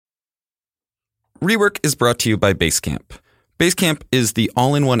Rework is brought to you by Basecamp. Basecamp is the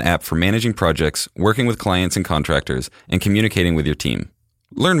all-in-one app for managing projects, working with clients and contractors, and communicating with your team.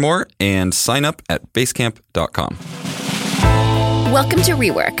 Learn more and sign up at basecamp.com. Welcome to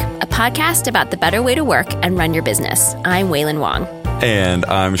Rework, a podcast about the better way to work and run your business. I'm Waylon Wong. And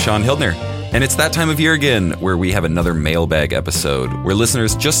I'm Sean Hildner. And it's that time of year again where we have another mailbag episode where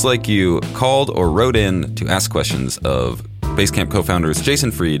listeners just like you called or wrote in to ask questions of Basecamp co-founders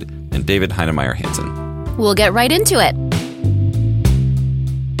Jason Fried and David Heinemeier Hansen. We'll get right into it.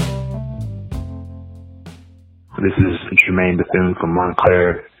 This is Jermaine Bethune from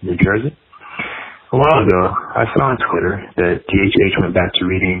Montclair, New Jersey. A while ago, I saw on Twitter that DHH went back to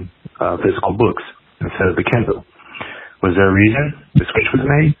reading physical books instead of the Kindle. Was there a reason the switch was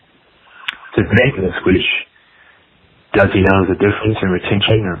made? Since making the switch, does he know the difference in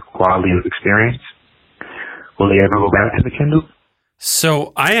retention or quality of experience? Will they ever go back to the Kindle?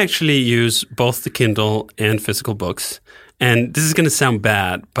 So I actually use both the Kindle and physical books. And this is going to sound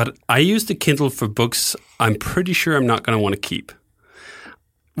bad, but I use the Kindle for books I'm pretty sure I'm not going to want to keep,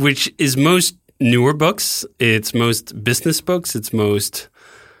 which is most newer books. It's most business books. It's most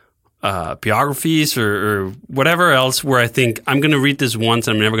biographies or whatever else where I think I'm going to read this once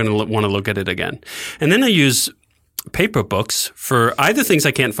and I'm never going to want to look at it again. And then I use paper books for either things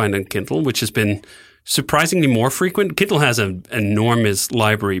I can't find on Kindle, which has been surprisingly more frequent. Kindle has an enormous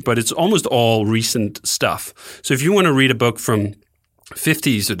library, but it's almost all recent stuff. So if you want to read a book from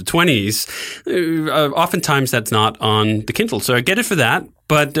 50s or the 20s, oftentimes that's not on the Kindle. So I get it for that.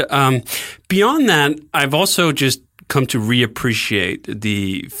 But beyond that, I've also just come to reappreciate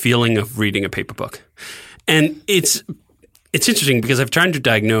the feeling of reading a paper book. And it's interesting because I've tried to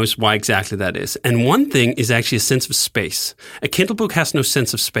diagnose why exactly that is. And one thing is actually a sense of space. A Kindle book has no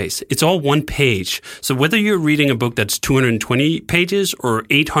sense of space. It's all one page. So whether you're reading a book that's 220 pages or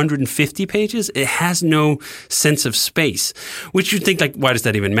 850 pages, it has no sense of space, which you think like, why does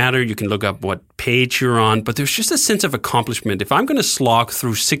that even matter? You can look up what page you're on, but there's just a sense of accomplishment. If I'm going to slog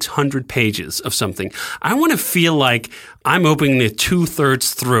through 600 pages of something, I want to feel like I'm opening it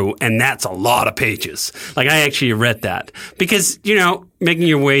 2/3 through, and that's a lot of pages. Like I actually read that. Because, you know, making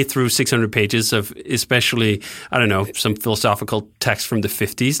your way through 600 pages of especially, I don't know, some philosophical text from the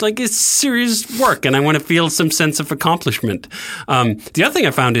 50s, like it's serious work and I want to feel some sense of accomplishment. The other thing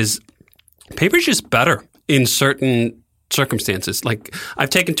I found is paper's just better in certain circumstances. Like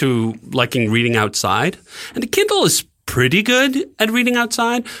I've taken to liking reading outside and the Kindle is pretty good at reading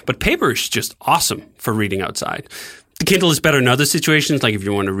outside, but paper is just awesome for reading outside. The Kindle is better in other situations, like if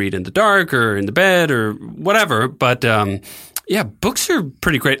you want to read in the dark or in the bed or whatever. But yeah, books are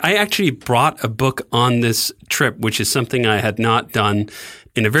pretty great. I actually brought a book on this trip, which is something I had not done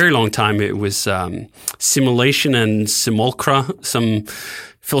in a very long time. It was Simulation and Simulacra, some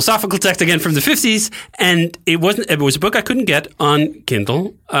philosophical text again from the 50s. And it was a book I couldn't get on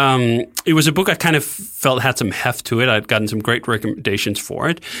Kindle. It was a book I kind of felt had some heft to it. I'd gotten some great recommendations for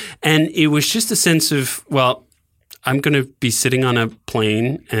it. And it was just a sense of, well, I'm going to be sitting on a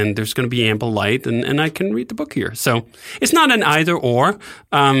plane and there's going to be ample light and I can read the book here. So it's not an either or,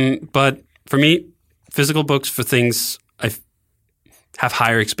 but for me, physical books for things I have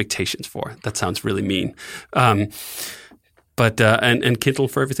higher expectations for. That sounds really mean. But Kindle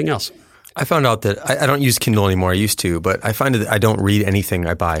for everything else. I found out that I don't use Kindle anymore. I used to, but I find that I don't read anything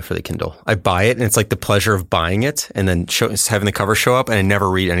I buy for the Kindle. I buy it, and it's like the pleasure of buying it and then having the cover show up, and I never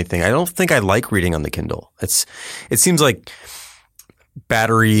read anything. I don't think I like reading on the Kindle. It seems like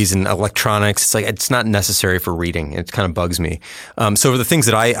batteries and electronics. It's like it's not necessary for reading. It kind of bugs me. So for the things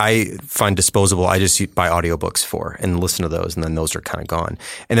that I find disposable, I just buy audiobooks for and listen to those, and then those are kind of gone.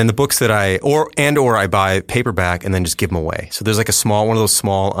 And then the books that I buy paperback and then just give them away. So there's like one of those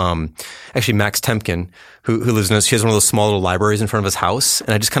small. Actually, Max Temkin, who lives in he has one of those small little libraries in front of his house,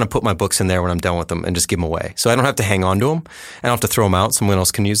 and I just kind of put my books in there when I'm done with them and just give them away. So I don't have to hang on to them. I don't have to throw them out. Someone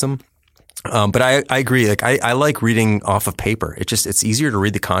else can use them. But I agree. Like I like reading off of paper. It's easier to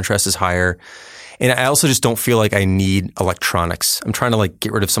read. The contrast is higher. And I also just don't feel like I need electronics. I'm trying to like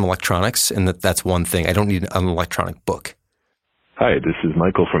get rid of some electronics, and that's one thing. I don't need an electronic book. Hi, this is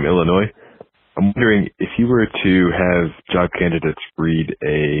Michael from Illinois. I'm wondering if you were to have job candidates read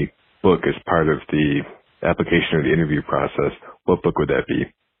a book as part of the application or the interview process, what book would that be?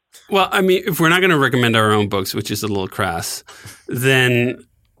 Well, I mean, if we're not going to recommend our own books, which is a little crass, then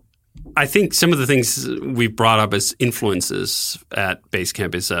I think some of the things we've brought up as influences at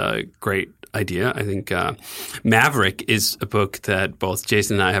Basecamp is a great idea. I think Maverick is a book that both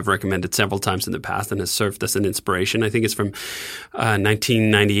Jason and I have recommended several times in the past and has served as an inspiration. I think it's from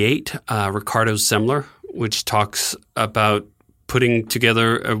 1998, Ricardo Semler, which talks about putting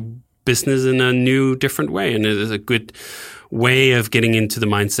together a business in a new, different way. And it is a good way of getting into the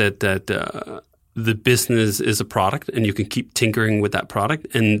mindset that the business is a product and you can keep tinkering with that product.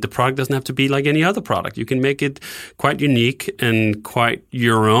 And the product doesn't have to be like any other product. You can make it quite unique and quite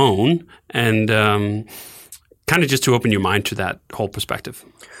your own, and kind of just to open your mind to that whole perspective.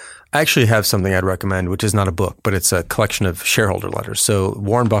 I actually have something I'd recommend, which is not a book, but it's a collection of shareholder letters. So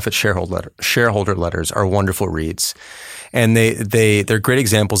Warren Buffett shareholder letters are wonderful reads. And they're great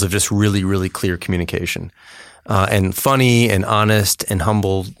examples of just really, really clear communication. And funny and honest and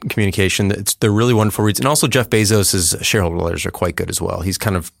humble communication. They're really wonderful reads. And also Jeff Bezos' shareholder letters are quite good as well. He's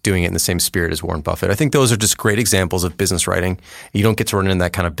kind of doing it in the same spirit as Warren Buffett. I think those are just great examples of business writing. You don't get to run into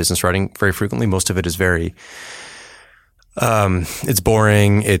that kind of business writing very frequently. Most of it is very it's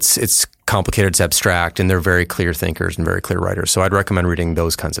boring, it's complicated, it's abstract, and they're very clear thinkers and very clear writers. So I'd recommend reading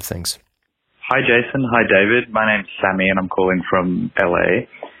those kinds of things. Hi, Jason. Hi, David. My name's Sammy, and I'm calling from LA.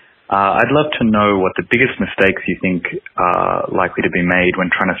 I'd love to know what the biggest mistakes you think are likely to be made when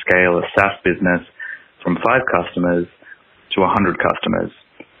trying to scale a SaaS business from 5 customers to 100 customers,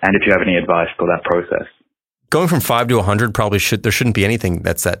 and if you have any advice for that process. Going from 5 to 100 there shouldn't be anything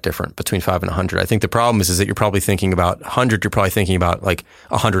that's that different between 5 and 100. I think the problem is that you're probably thinking about 100, you're probably thinking about like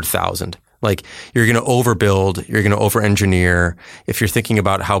 100,000. Like you're going to overbuild, you're going to over-engineer. If you're thinking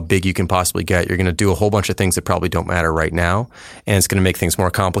about how big you can possibly get, you're going to do a whole bunch of things that probably don't matter right now. And it's going to make things more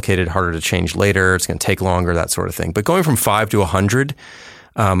complicated, harder to change later. It's going to take longer, that sort of thing. But going from 5 to 100,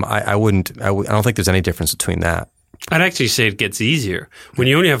 I don't think there's any difference between that. I'd actually say it gets easier. When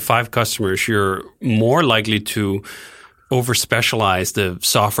you only have 5 customers, you're more likely to over-specialize the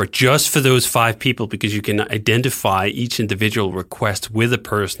software just for those 5 people because you can identify each individual request with a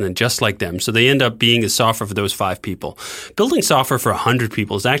person and just like them. So they end up being the software for those 5 people. Building software for 100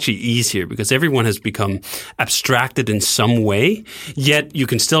 people is actually easier because everyone has become abstracted in some way, yet you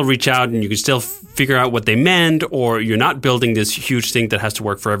can still reach out and you can still figure out what they meant, or you're not building this huge thing that has to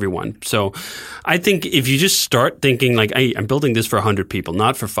work for everyone. So I think if you just start thinking like, hey, I'm building this for 100 people,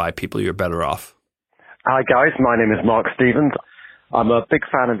 not for 5 people, you're better off. Hi guys, my name is Mark Stevens. I'm a big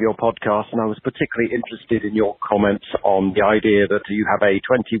fan of your podcast, and I was particularly interested in your comments on the idea that you have a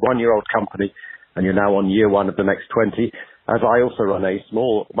 21-year-old company and you're now on year 1 of the next 20, as I also run a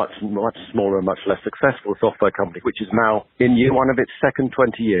much smaller and much less successful software company, which is now in year 1 of its second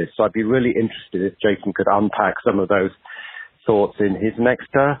 20 years. So I'd be really interested if Jason could unpack some of those thoughts in his next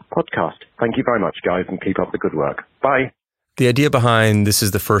podcast. Thank you very much, guys, and keep up the good work. Bye. The idea behind this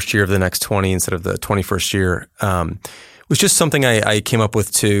is the first year of the next 20 instead of the 21st year was just something I came up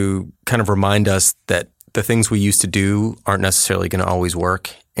with to kind of remind us that the things we used to do aren't necessarily going to always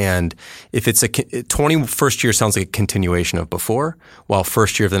work. And if it's 21st year sounds like a continuation of before, while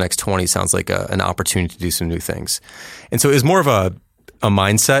first year of the next 20 sounds like an opportunity to do some new things. And so it was more of a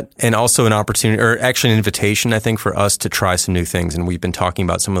mindset and also an opportunity, or actually an invitation, I think, for us to try some new things. And we've been talking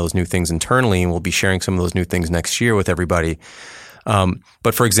about some of those new things internally, and we'll be sharing some of those new things next year with everybody.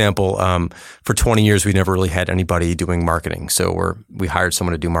 But for example, for 20 years, we never really had anybody doing marketing. So we hired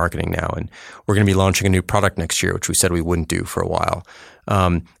someone to do marketing now, and we're going to be launching a new product next year, which we said we wouldn't do for a while.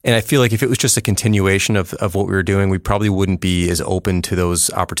 And I feel like if it was just a continuation of what we were doing, we probably wouldn't be as open to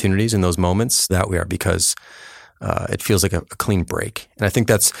those opportunities in those moments that we are, because it feels like a clean break. And I think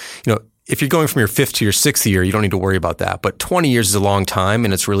that's, if you're going from your 5th to your 6th year, you don't need to worry about that. But 20 years is a long time,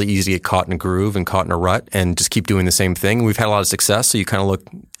 and it's really easy to get caught in a groove and caught in a rut and just keep doing the same thing. And we've had a lot of success, so you kind of look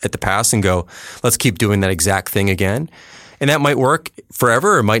at the past and go, let's keep doing that exact thing again. And that might work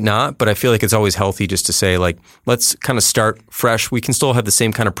forever or it might not, but I feel like it's always healthy just to say, like, let's kind of start fresh. We can still have the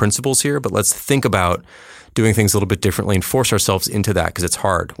same kind of principles here, but let's think about doing things a little bit differently and force ourselves into that, because it's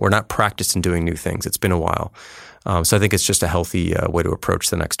hard. We're not practiced in doing new things. It's been a while. So I think it's just a healthy way to approach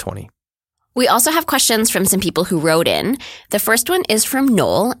the next 20. We also have questions from some people who wrote in. The first one is from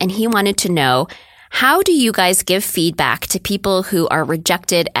Noel, and he wanted to know, how do you guys give feedback to people who are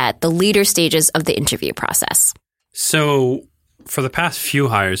rejected at the later stages of the interview process? So for the past few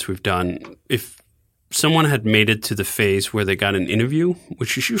hires we've done, if someone had made it to the phase where they got an interview,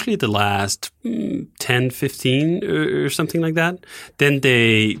 which is usually the last 10, 15 or something like that, then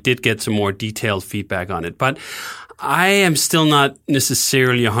they did get some more detailed feedback on it. But I am still not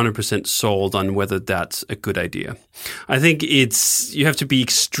necessarily 100% sold on whether that's a good idea. I think you have to be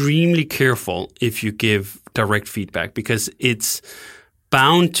extremely careful if you give direct feedback, because it's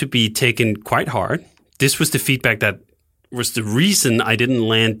bound to be taken quite hard. This was the feedback that was the reason I didn't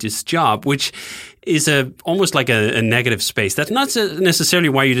land this job, which is almost like a negative space. That's not necessarily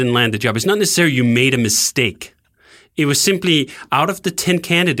why you didn't land the job. It's not necessarily you made a mistake. It was simply, out of the 10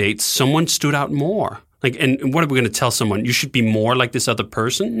 candidates, someone stood out more. Like, and what are we going to tell someone? You should be more like this other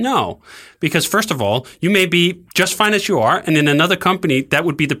person? No. Because first of all, you may be just fine as you are. And in another company, that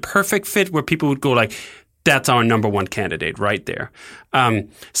would be the perfect fit where people would go like, that's our number one candidate right there.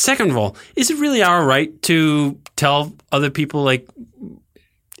 Second of all, is it really our right to tell other people like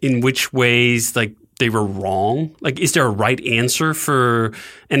in which ways like they were wrong? Like, is there a right answer for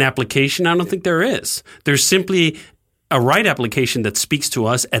an application? I don't think there is. There's simply a right application that speaks to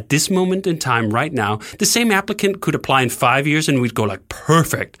us at this moment in time right now. The same applicant could apply in 5 years and we'd go like,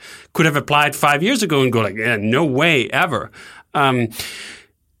 perfect. Could have applied 5 years ago and go like, yeah, no way ever. And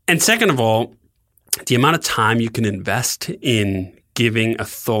second of all, the amount of time you can invest in giving a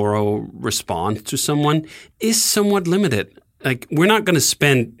thorough response to someone is somewhat limited. Like, we're not going to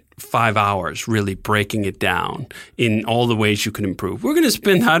spend 5 hours really breaking it down in all the ways you can improve. We're going to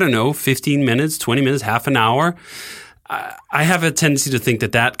spend, 15 minutes, 20 minutes, half an hour. I have a tendency to think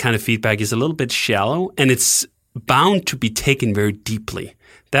that kind of feedback is a little bit shallow, and it's bound to be taken very deeply.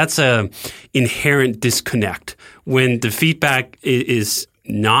 That's a inherent disconnect when the feedback is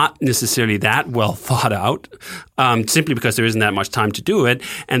not necessarily that well thought out, simply because there isn't that much time to do it,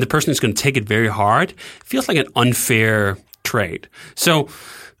 and the person is going to take it very hard. It feels like an unfair trade. So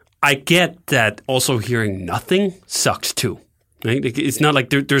I get that also hearing nothing sucks too. Right? It's not like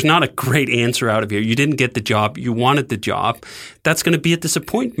there's not a great answer out of here. You didn't get the job. You wanted the job. That's going to be a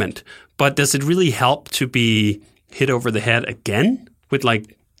disappointment. But does it really help to be hit over the head again with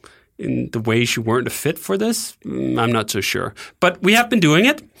like in the ways you weren't a fit for this? I'm not so sure. But we have been doing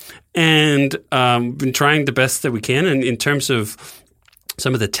it and been trying the best that we can. And in terms of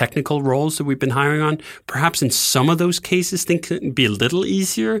some of the technical roles that we've been hiring on, perhaps in some of those cases, things can be a little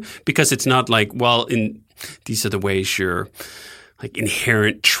easier because it's not like, well, these are the ways you're like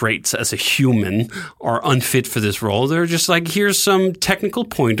inherent traits as a human are unfit for this role. They're just like, here's some technical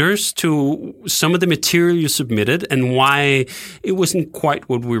pointers to some of the material you submitted and why it wasn't quite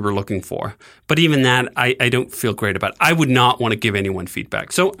what we were looking for. But even that, I don't feel great about. I would not want to give anyone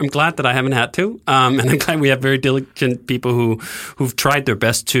feedback. So I'm glad that I haven't had to. And I'm glad we have very diligent people who've tried their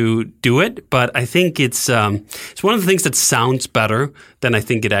best to do it. But I think it's one of the things that sounds better than I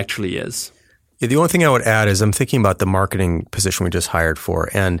think it actually is. Yeah, the only thing I would add is I'm thinking about the marketing position we just hired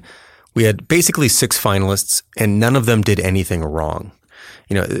for, and we had basically 6 finalists, and none of them did anything wrong.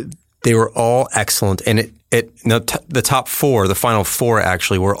 They were all excellent, and the top 4, the final 4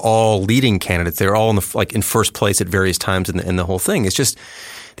 actually, were all leading candidates. They were all in first place at various times in the whole thing. It's just,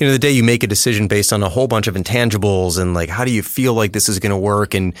 at the end of the day, you make a decision based on a whole bunch of intangibles and like, how do you feel like this is going to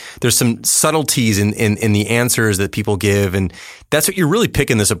work? And there's some subtleties in the answers that people give. And that's what you're really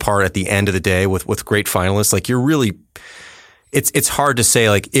picking this apart at the end of the day with great finalists. Like, you're really, it's hard to say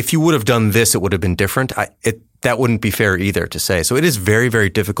like, if you would have done this, it would have been different. That wouldn't be fair either to say. So it is very, very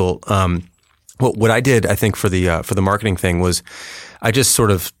difficult. What I did, I think for the marketing thing was I just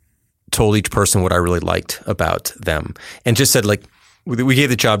sort of told each person what I really liked about them and just said like, we gave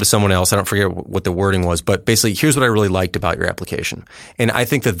the job to someone else. I don't forget what the wording was, but basically, here's what I really liked about your application. And I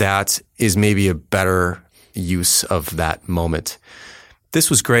think that is maybe a better use of that moment. This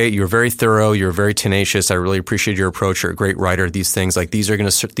was great. You were very thorough. You were very tenacious. I really appreciate your approach. You're a great writer. These things are going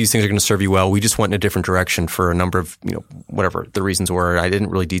to serve you well. We just went in a different direction for a number of, whatever the reasons were. I didn't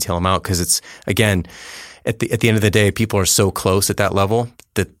really detail them out because it's, again, at the end of the day, people are so close at that level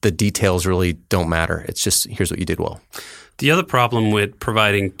that the details really don't matter. It's just, here's what you did well. The other problem with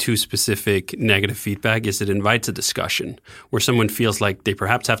providing too specific negative feedback is it invites a discussion where someone feels like they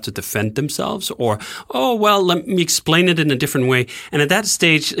perhaps have to defend themselves or, oh, well, let me explain it in a different way. And at that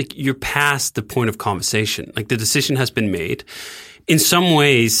stage, like, you're past the point of conversation. Like, the decision has been made. In some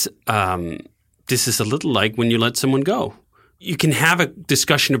ways, this is a little like when you let someone go. You can have a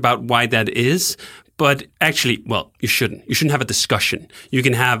discussion about why that is, but actually, well, you shouldn't. You shouldn't have a discussion. You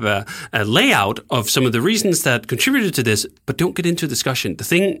can have a layout of some of the reasons that contributed to this, but don't get into a discussion.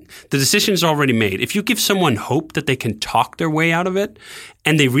 The decision is already made. If you give someone hope that they can talk their way out of it,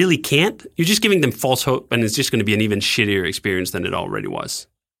 and they really can't, you're just giving them false hope, and it's just going to be an even shittier experience than it already was.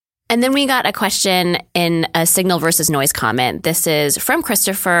 And then we got a question in a signal versus noise comment. This is from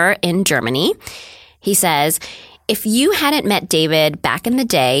Christopher in Germany. He says, if you hadn't met David back in the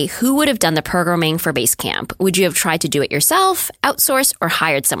day, who would have done the programming for Basecamp? Would you have tried to do it yourself, outsource, or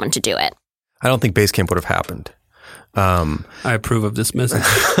hired someone to do it? I don't think Basecamp would have happened. I approve of this message.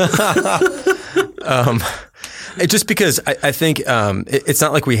 Just because I think it's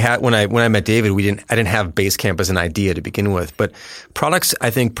not like we had when I met David, I didn't have Basecamp as an idea to begin with. But products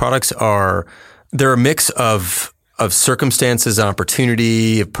are they're a mix of of circumstances,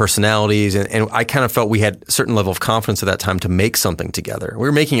 opportunity, of personalities. And I kind of felt we had a certain level of confidence at that time to make something together. We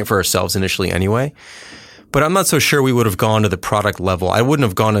were making it for ourselves initially anyway. But I'm not so sure we would have gone to the product level. I wouldn't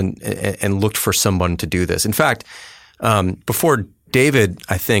have gone and looked for someone to do this. In fact, before David,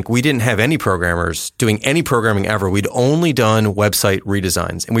 I think we didn't have any programmers doing any programming ever. We'd only done website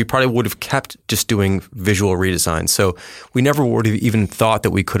redesigns, and we probably would have kept just doing visual redesigns. So we never would have even thought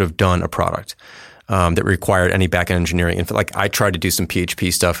that we could have done a product that required any backend engineering. In fact, like I tried to do some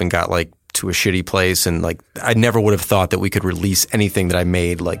PHP stuff and got like to a shitty place, and like I never would have thought that we could release anything that I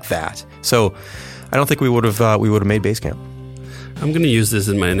made like that. So I don't think we would have made Basecamp. I'm going to use this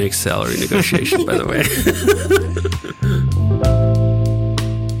in my next salary negotiation, by the way.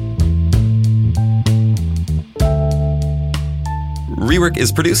 Rework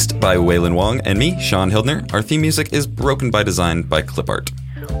is produced by Waylon Wong and me, Sean Hildner. Our theme music is Broken by Design by Clipart.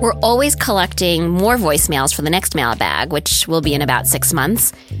 We're always collecting more voicemails for the next mailbag, which will be in about 6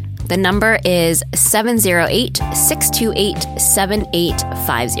 months. The number is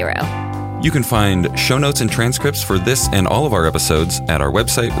 708-628-7850. You can find show notes and transcripts for this and all of our episodes at our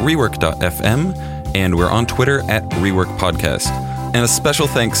website, rework.fm, and we're on Twitter at Rework Podcast. And a special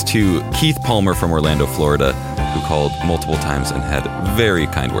thanks to Keith Palmer from Orlando, Florida, who called multiple times and had very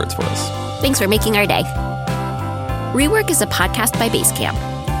kind words for us. Thanks for making our day. Rework is a podcast by Basecamp.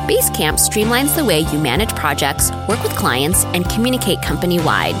 Basecamp streamlines the way you manage projects, work with clients, and communicate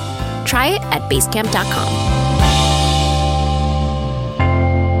company-wide. Try it at basecamp.com.